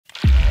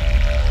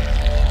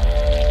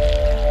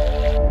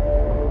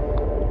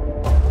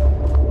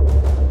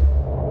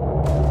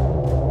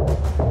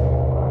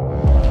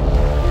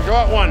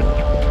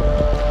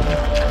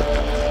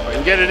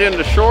get it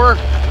into shore.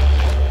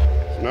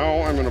 So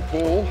now I'm gonna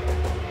pull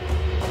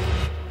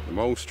the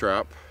mouse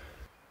trap.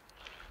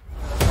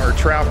 Our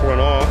trap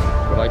went off,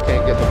 but I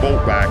can't get the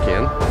boat back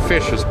in. The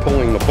fish is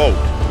pulling the boat.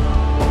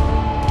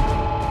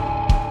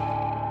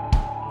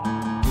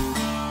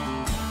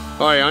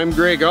 Hi, I'm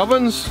Greg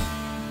Ovens,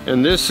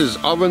 and this is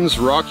Ovens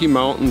Rocky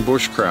Mountain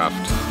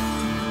Bushcraft.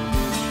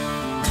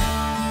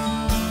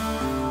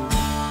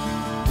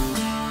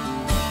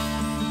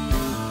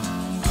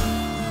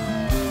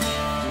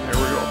 There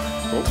we go.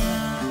 Oh.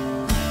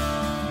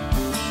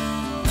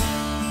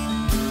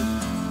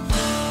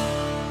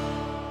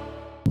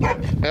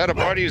 Had a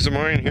buddies of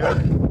mine here.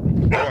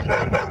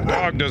 The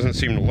dog doesn't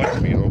seem to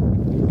like me though.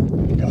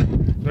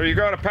 So you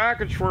got a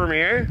package for me,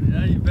 eh?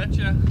 Yeah, you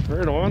betcha.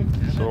 Right on.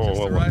 Yeah, So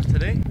just arrived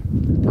today.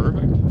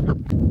 Perfect.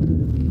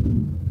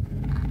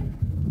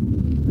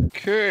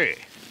 Okay.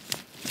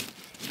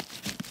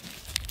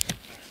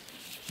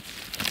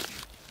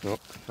 Oh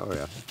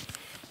yeah.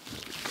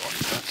 Go on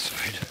that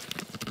side.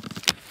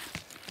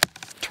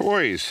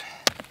 Toys.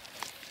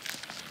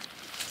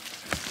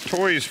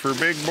 Toys for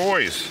big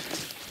boys.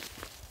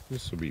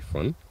 This will be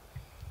fun.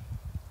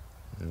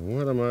 And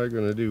what am I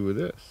going to do with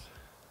this?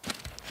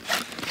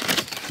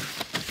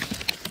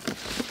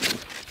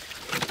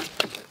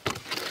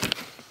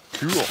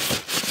 Cool.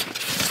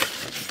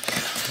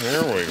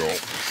 There we go.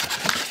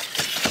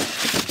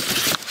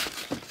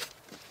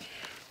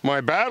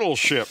 My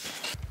Battleship.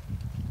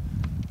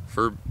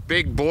 For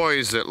big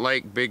boys that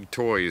like big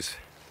toys.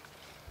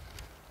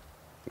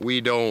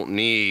 We don't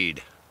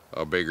need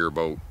a bigger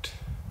boat.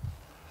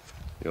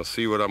 You'll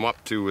see what I'm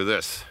up to with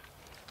this.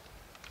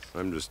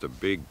 I'm just a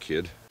big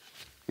kid.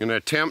 I'm gonna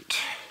attempt to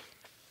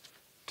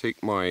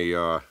take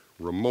my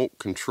remote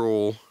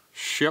control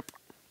ship,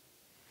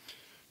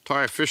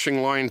 tie a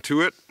fishing line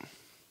to it,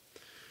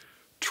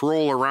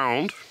 troll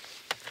around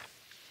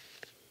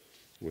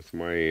with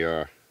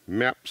my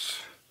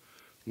Meps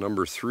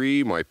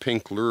 #3, my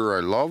pink lure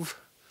I love.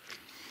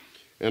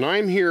 And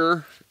I'm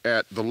here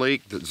at the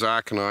lake that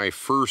Zach and I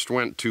first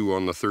went to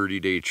on the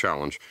 30-day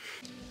challenge.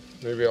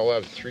 Maybe I'll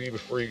have 3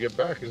 before you get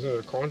back. Isn't it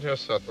a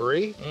contest at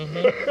 3?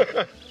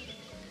 Mm-hmm.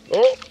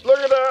 Oh, look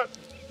at that!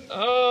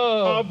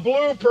 Oh! A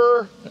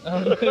blooper!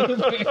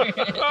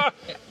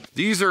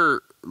 These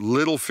are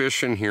little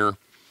fish in here,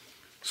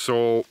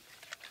 so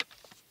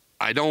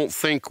I don't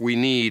think we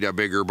need a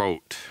bigger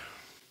boat.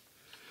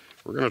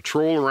 We're gonna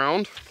troll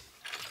around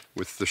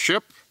with the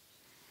ship,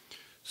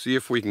 see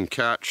if we can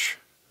catch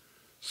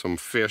some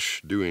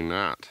fish doing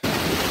that.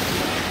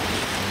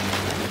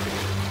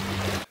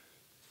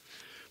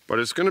 But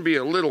it's gonna be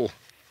a little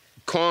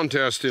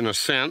contest in a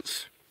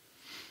sense.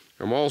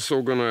 I'm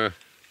also gonna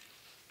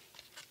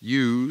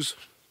use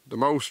the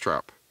mouse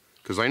trap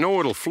because I know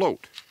it'll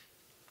float.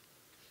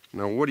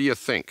 Now, what do you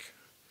think?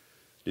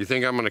 Do you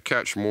think I'm gonna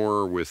catch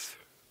more with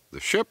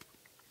the ship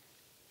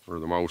or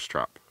the mouse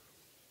trap?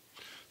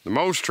 The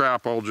mouse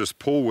trap I'll just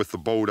pull with the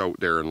boat out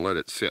there and let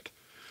it sit.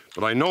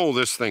 But I know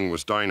this thing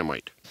was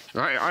dynamite.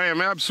 I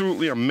am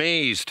absolutely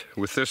amazed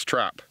with this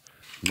trap.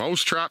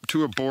 Mouse trap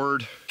to a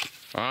board,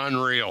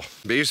 unreal.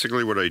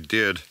 Basically what I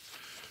did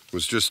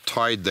was just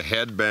tied the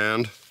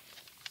headband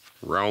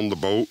around the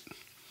boat.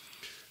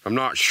 I'm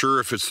not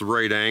sure if it's the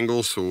right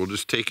angle, so we'll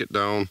just take it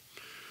down,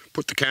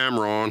 put the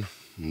camera on,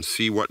 and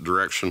see what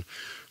direction.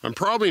 I'm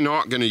probably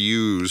not gonna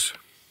use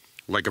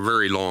like a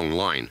very long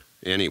line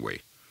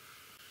anyway.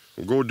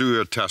 We'll go do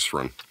a test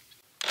run.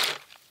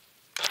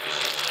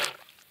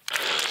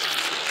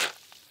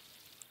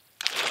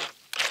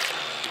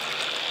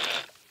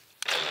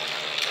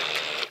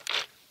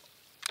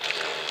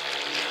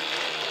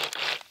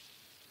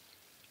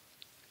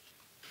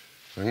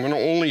 I'm gonna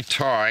only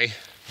tie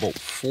about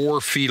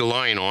 4 feet of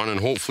line on, and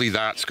hopefully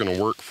that's gonna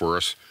work for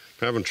us.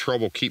 I'm having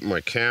trouble keeping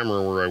my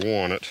camera where I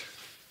want it.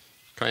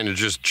 Kind of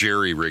just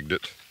jerry-rigged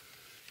it.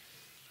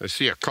 I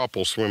see a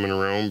couple swimming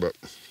around, but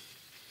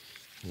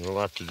we'll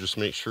have to just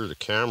make sure the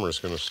camera's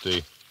gonna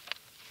stay.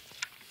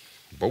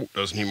 The boat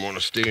doesn't even want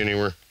to stay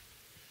anywhere.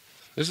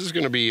 This is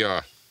gonna be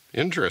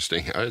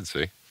interesting, I'd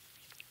say.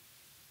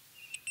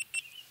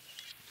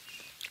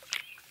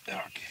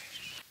 Okay.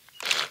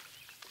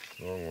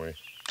 Wrong way.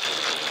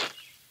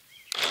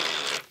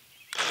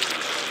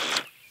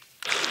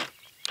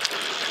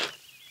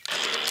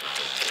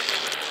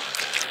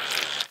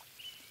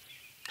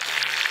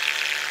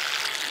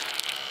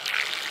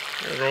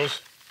 There it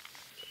goes.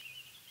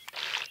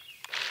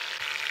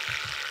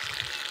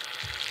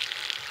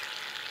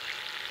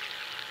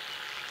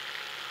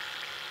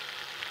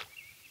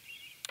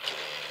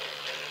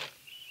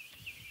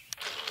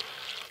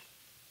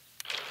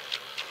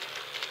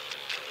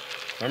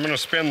 I'm going to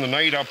spend the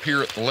night up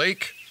here at the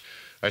lake.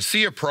 I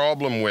see a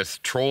problem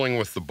with trolling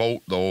with the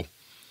boat though.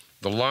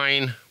 The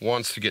line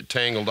wants to get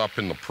tangled up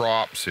in the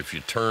props if you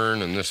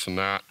turn and this and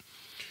that.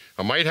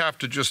 I might have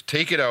to just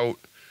take it out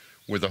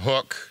with a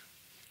hook,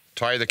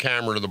 tie the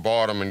camera to the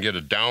bottom and get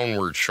a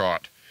downward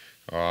shot.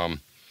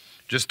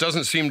 Just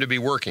doesn't seem to be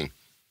working.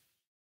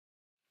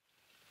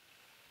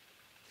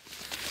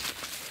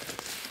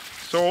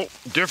 So,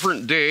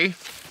 different day.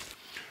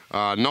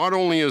 Not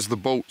only is the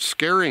boat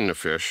scaring the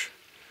fish,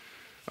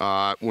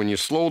 when you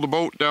slow the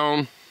boat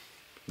down,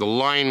 the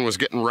line was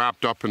getting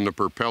wrapped up in the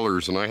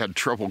propellers and I had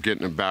trouble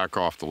getting it back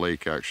off the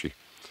lake actually.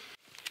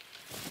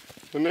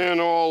 And then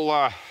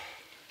I'll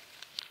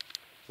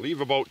leave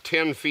about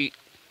 10 feet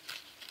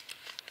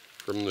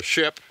from the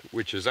ship,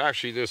 which is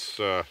actually this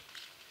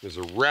is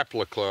a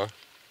replica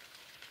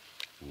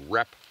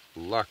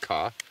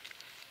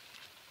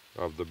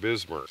of the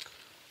Bismarck.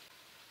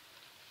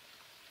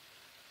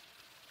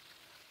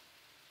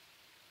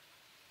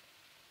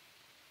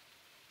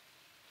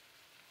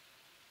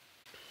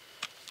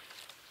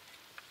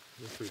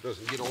 If it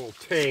doesn't get all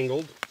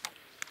tangled.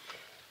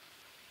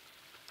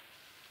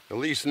 At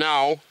least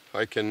now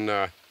I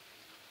can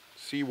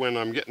see when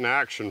I'm getting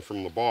action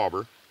from the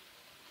bobber.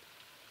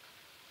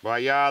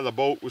 But yeah, the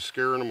boat was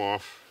scaring them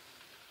off.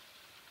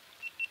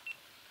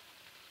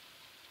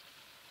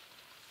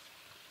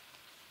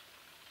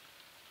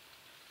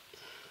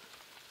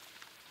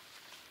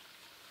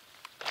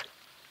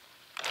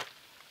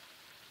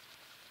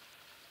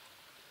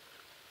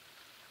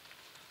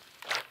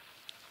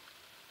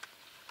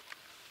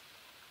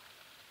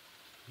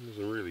 It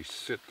doesn't really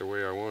sit the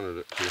way I wanted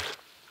it to.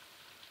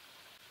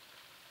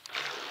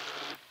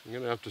 I'm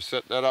gonna have to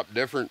set that up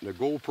different. The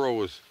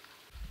GoPro is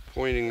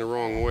pointing the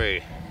wrong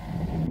way.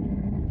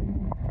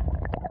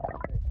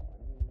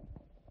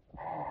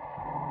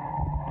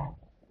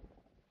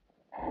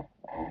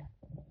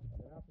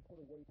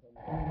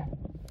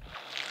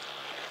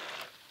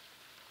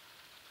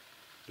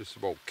 Just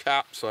about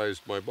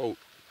capsized my boat.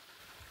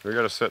 I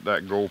gotta set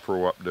that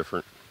GoPro up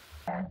different.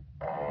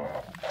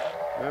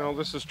 Well,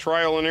 this is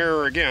trial and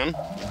error again.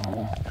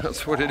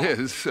 That's what it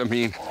is. I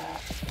mean,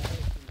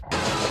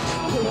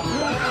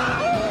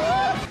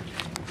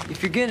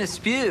 if you're gonna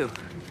spew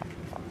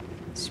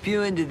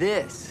into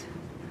this.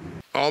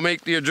 I'll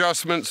make the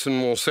adjustments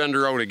and we'll send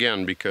her out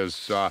again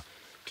because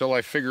till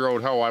I figure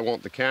out how I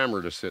want the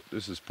camera to sit,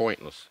 this is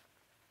pointless.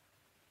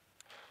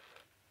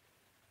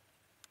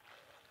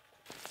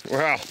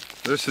 Well,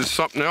 this is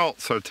something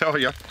else, I'll tell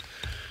you.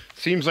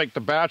 Seems like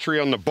the battery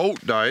on the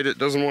boat died. It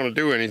doesn't want to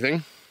do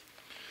anything.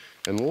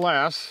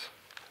 Unless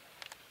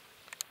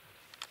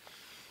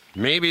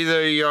maybe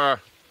the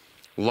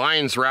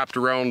line's wrapped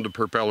around the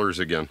propellers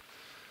again.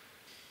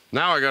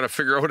 Now I got to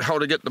figure out how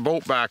to get the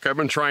boat back. I've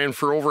been trying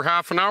for over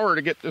half an hour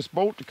to get this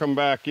boat to come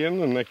back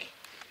in and I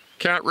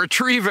can't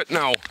retrieve it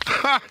now.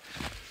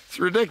 It's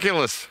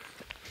ridiculous.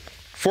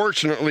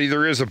 Fortunately,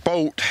 there is a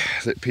boat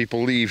that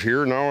people leave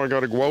here. Now I got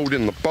to go out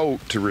in the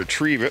boat to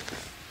retrieve it.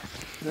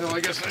 Well, I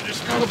guess I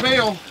just got to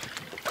bail.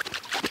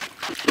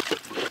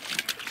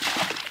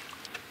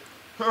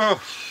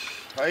 Oh,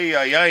 ay,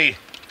 ay, ay.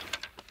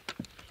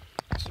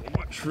 So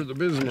much for the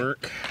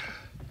Bismarck.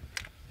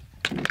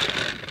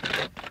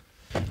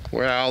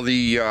 Well,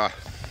 the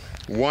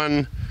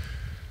one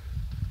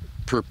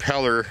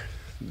propeller,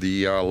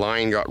 the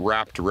line got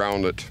wrapped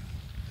around it.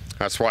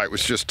 That's why it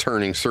was just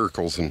turning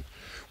circles and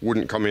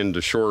wouldn't come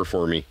into shore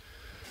for me.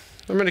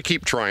 I'm going to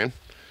keep trying,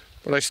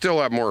 but I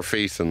still have more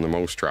faith in the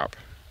mouse trap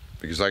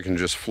because I can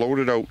just float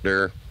it out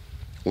there,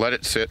 let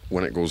it sit.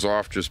 When it goes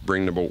off, just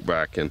bring the boat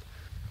back in.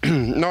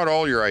 Not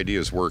all your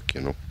ideas work, you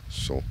know,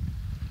 so.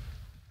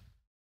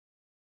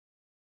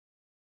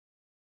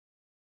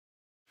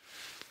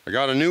 I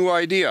got a new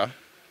idea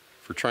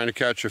for trying to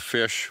catch a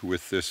fish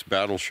with this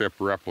Battleship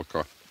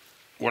replica.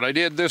 What I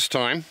did this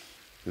time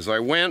is I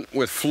went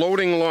with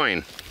floating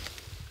line,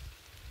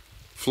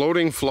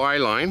 floating fly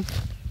line.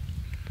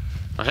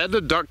 I had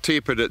to duct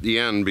tape it at the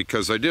end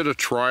because I did a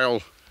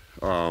trial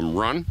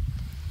run.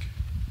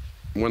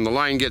 When the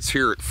line gets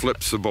here, it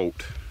flips the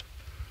boat.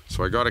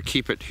 So I got to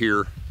keep it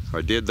here. I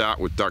did that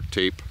with duct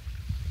tape.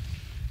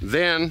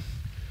 Then,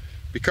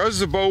 because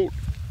the boat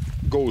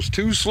goes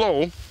too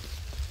slow,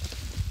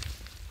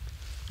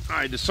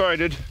 I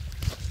decided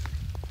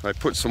I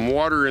put some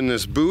water in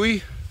this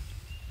buoy.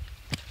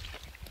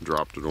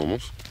 Dropped it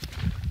almost.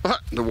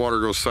 The water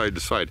goes side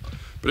to side.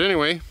 But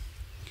anyway,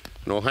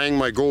 and I'll hang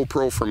my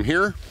GoPro from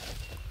here,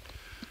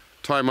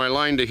 tie my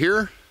line to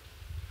here,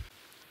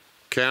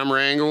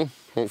 camera angle,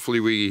 hopefully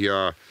we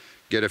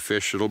get a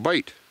fish that'll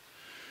bite.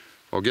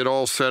 I'll get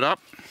all set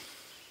up,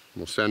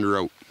 we'll send her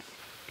out.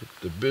 Get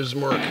the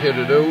Bismarck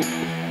headed out.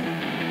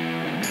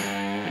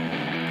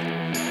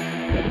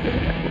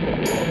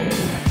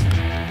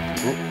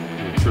 Oh,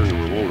 I'll turn the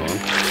remote on.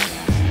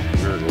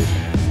 There it goes.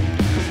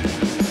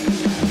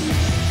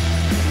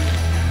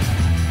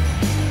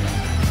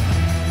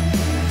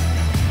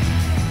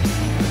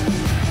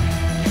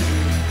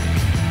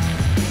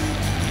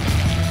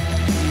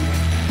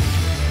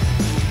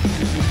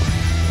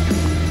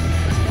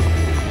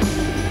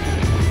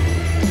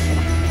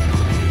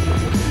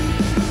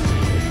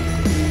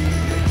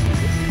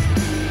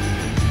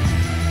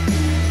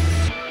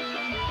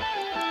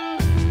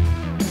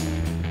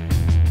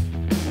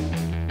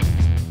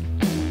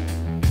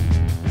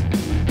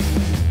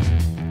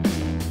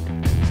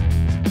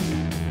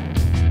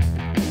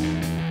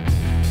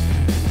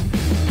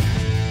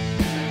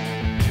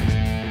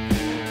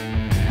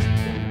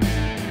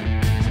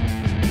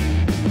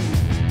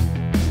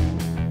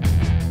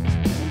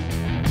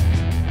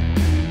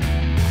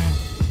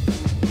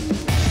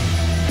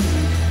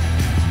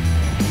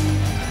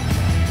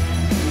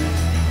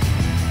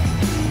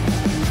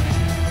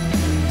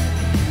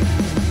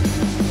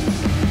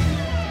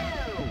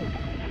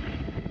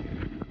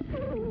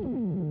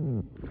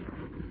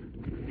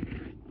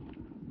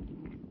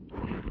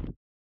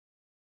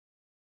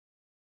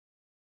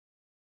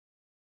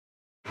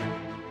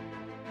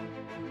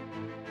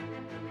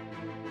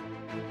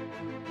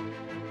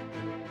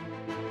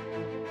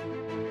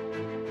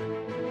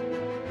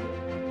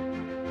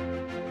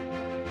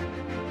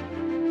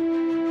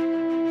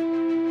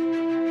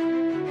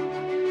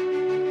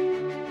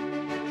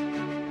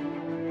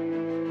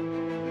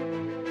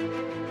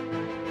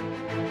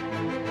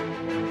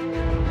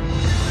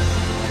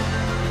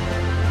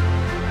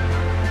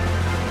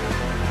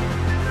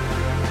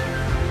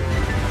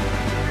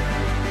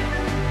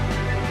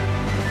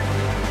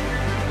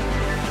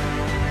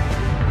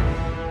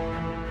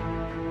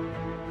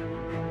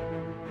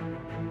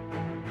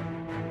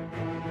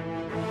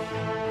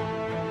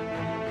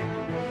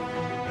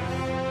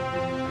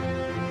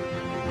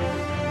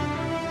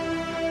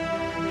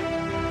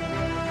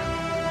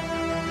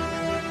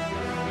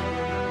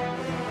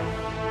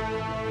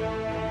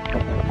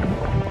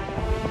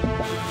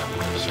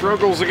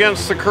 Struggles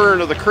against the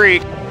current of the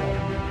creek.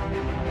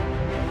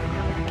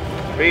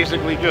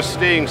 Basically just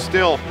staying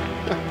still.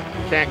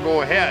 Can't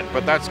go ahead,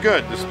 but that's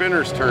good. The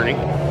spinner's turning.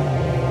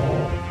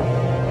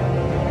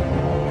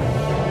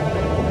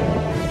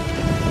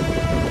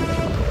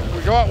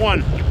 We got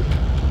one.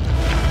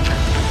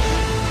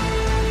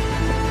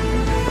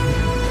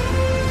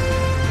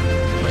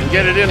 And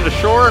get it into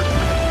shore.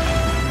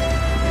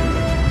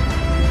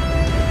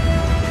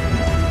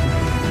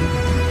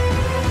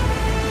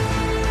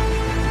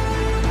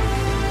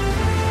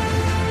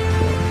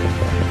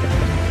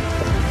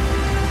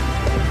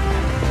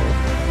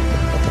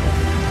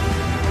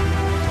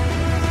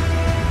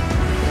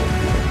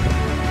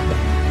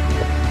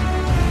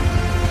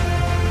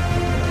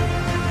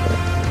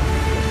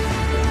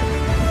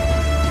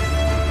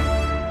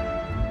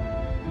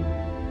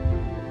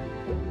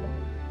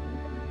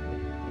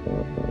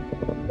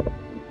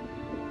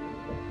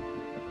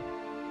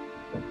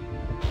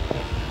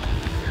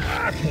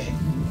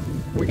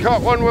 We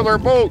caught one with our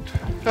boat.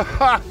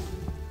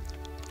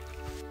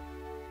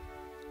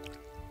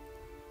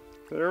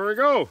 There we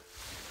go.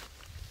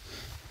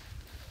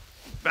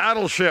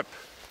 Battleship.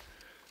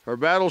 Our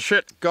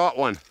Battleship got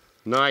one.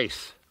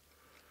 Nice.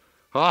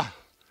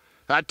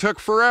 That took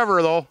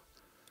forever though.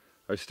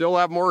 I still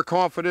have more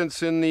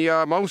confidence in the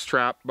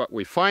mousetrap, but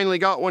we finally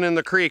got one in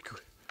the creek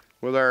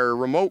with our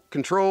remote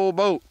control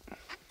boat.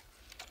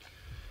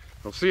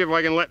 I'll see if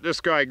I can let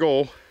this guy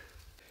go.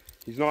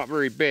 He's not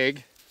very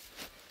big.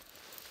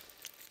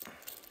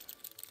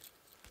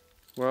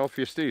 Well, if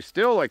you stay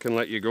still, I can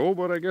let you go,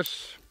 but I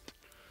guess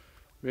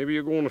maybe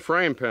you go in the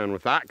frying pan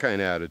with that kind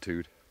of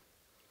attitude.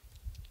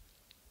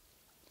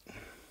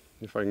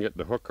 If I can get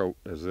the hook out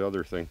is the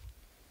other thing.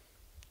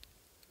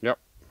 Yep,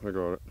 I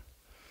got it.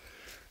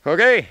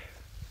 Okay,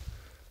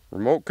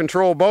 remote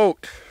control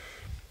boat.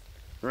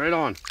 Right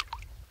on.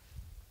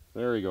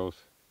 There he goes.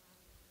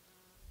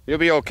 He'll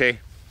be okay.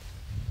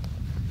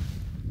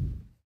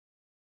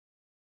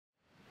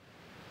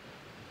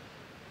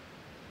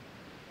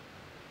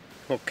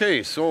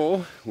 Okay,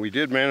 so we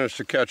did manage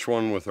to catch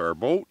one with our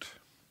boat,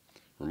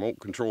 remote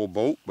control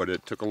boat, but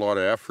it took a lot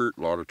of effort,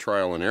 a lot of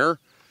trial and error.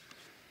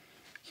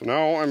 So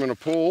now I'm going to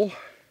pull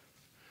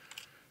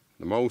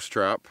the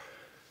mousetrap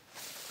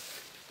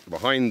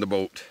behind the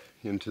boat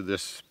into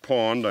this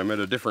pond. I'm at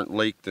a different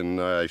lake than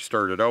I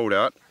started out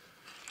at.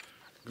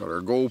 Got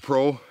our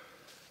GoPro.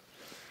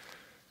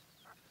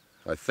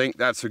 I think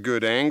that's a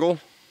good angle.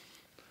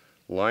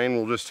 Line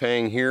will just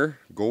hang here.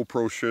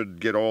 GoPro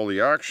should get all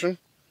the action.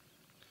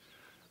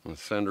 I'll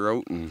send her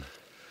out and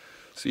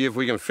see if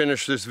we can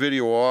finish this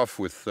video off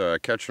with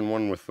catching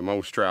one with the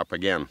mousetrap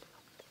again.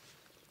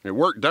 It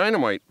worked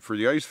dynamite for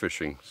the ice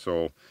fishing,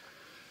 so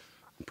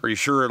I'm pretty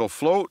sure it'll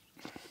float.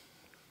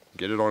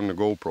 Get it on the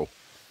GoPro.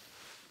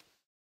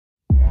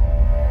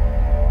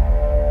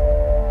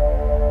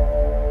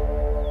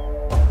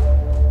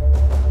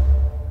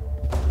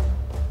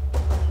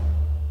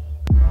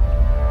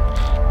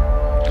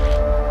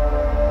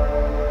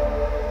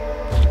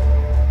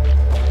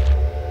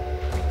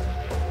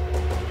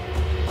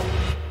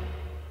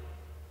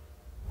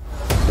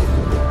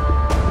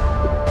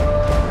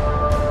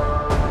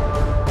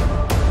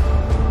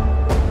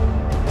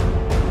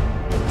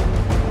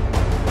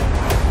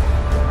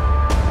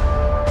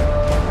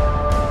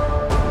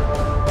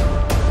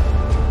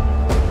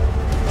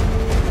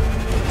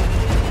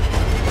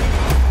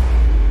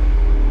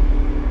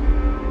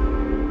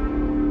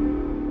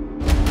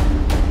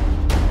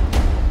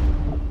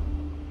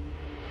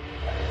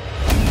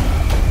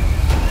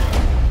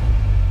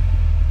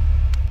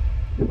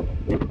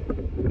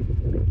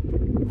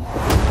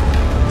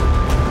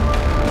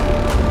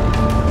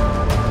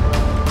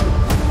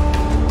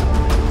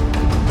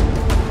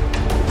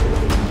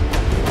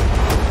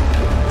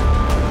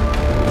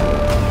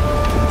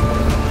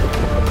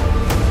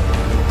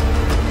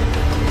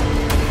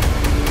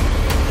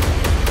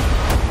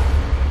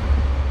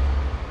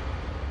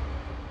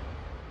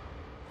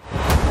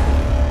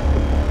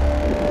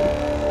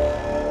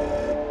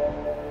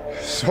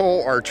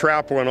 So our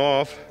trap went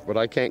off, but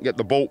I can't get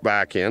the boat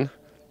back in.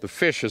 The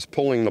fish is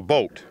pulling the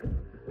boat.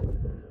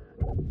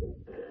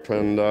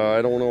 And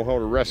I don't know how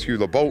to rescue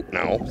the boat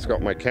now. It's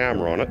got my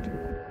camera on it.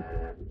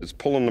 It's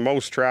pulling the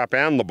mousetrap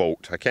and the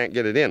boat. I can't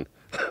get it in.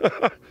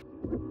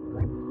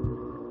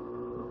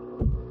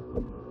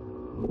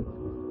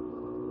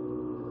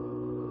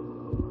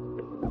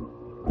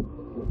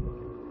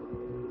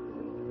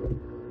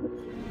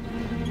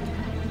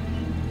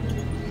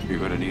 You're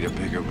gonna need a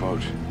bigger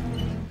boat.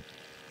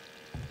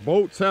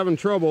 Boat's having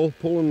trouble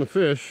pulling the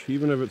fish,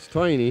 even if it's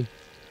tiny.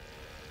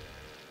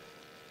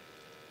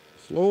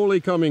 Slowly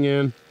coming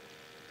in.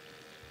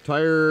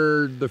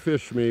 Tired the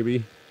fish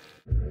maybe.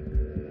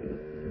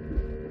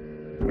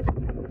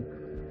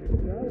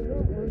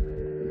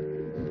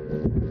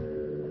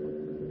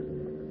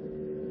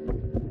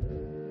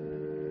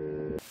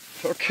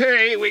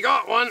 Okay, we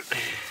got one.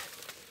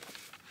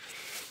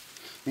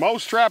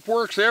 Mousetrap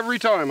works every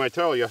time, I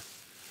tell you.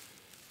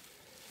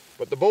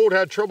 But the boat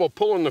had trouble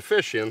pulling the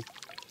fish in.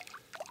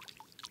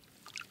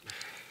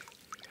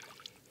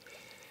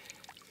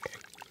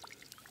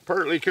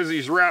 Partly because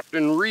he's wrapped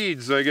in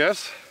reeds, I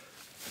guess.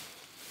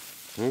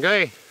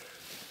 Okay.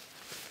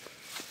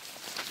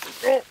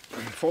 Oh,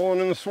 falling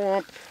in the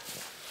swamp.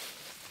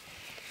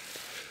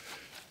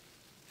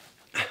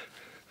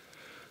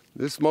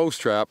 This mouse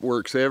trap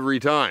works every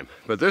time,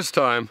 but this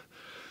time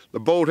the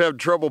boat had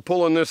trouble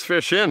pulling this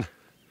fish in.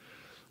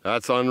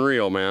 That's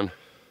unreal, man.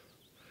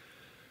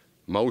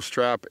 Mouse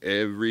trap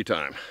every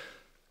time.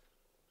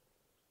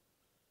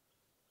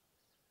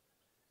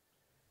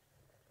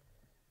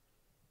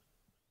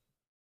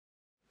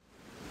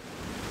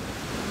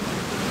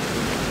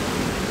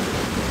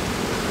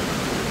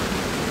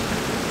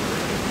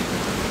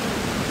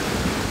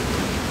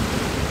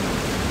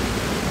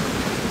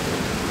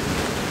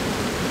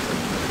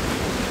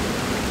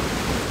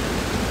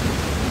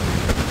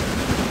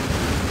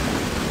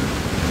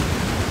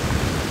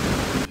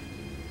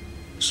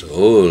 So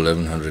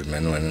 1,100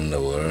 men went in the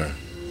war.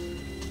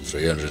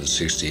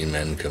 316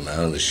 men come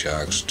out, the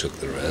sharks took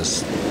the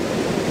rest.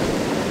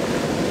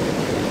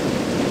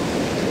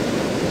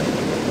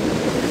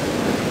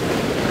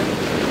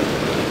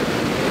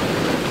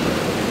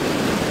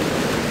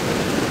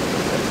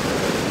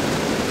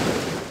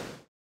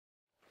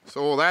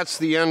 So that's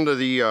the end of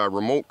the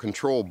remote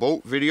control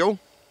boat video.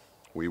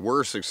 We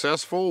were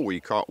successful. We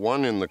caught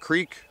one in the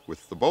creek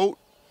with the boat,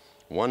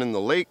 one in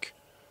the lake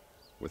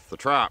with the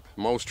trap.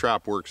 Mouse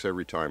trap works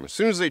every time, as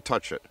soon as they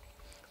touch it.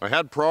 I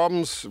had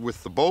problems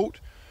with the boat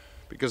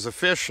because the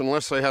fish,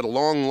 unless I had a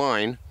long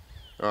line,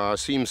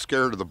 seemed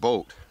scared of the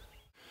boat.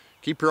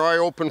 Keep your eye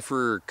open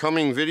for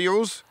coming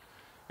videos,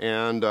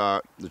 and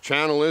the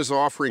channel is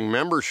offering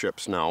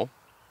memberships now.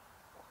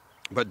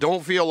 But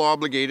don't feel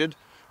obligated.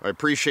 I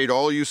appreciate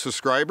all you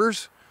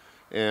subscribers,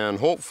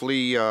 and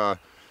hopefully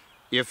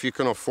if you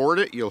can afford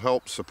it, you'll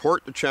help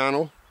support the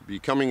channel.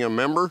 Becoming a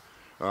member,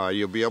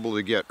 you'll be able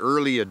to get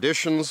early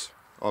editions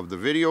of the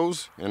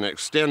videos and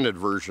extended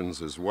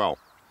versions as well.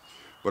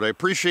 But I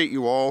appreciate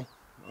you all.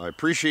 I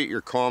appreciate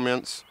your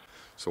comments.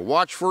 So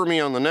watch for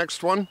me on the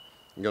next one.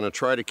 I'm going to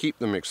try to keep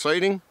them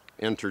exciting,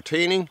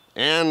 entertaining,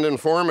 and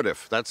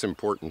informative. That's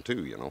important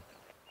too, you know.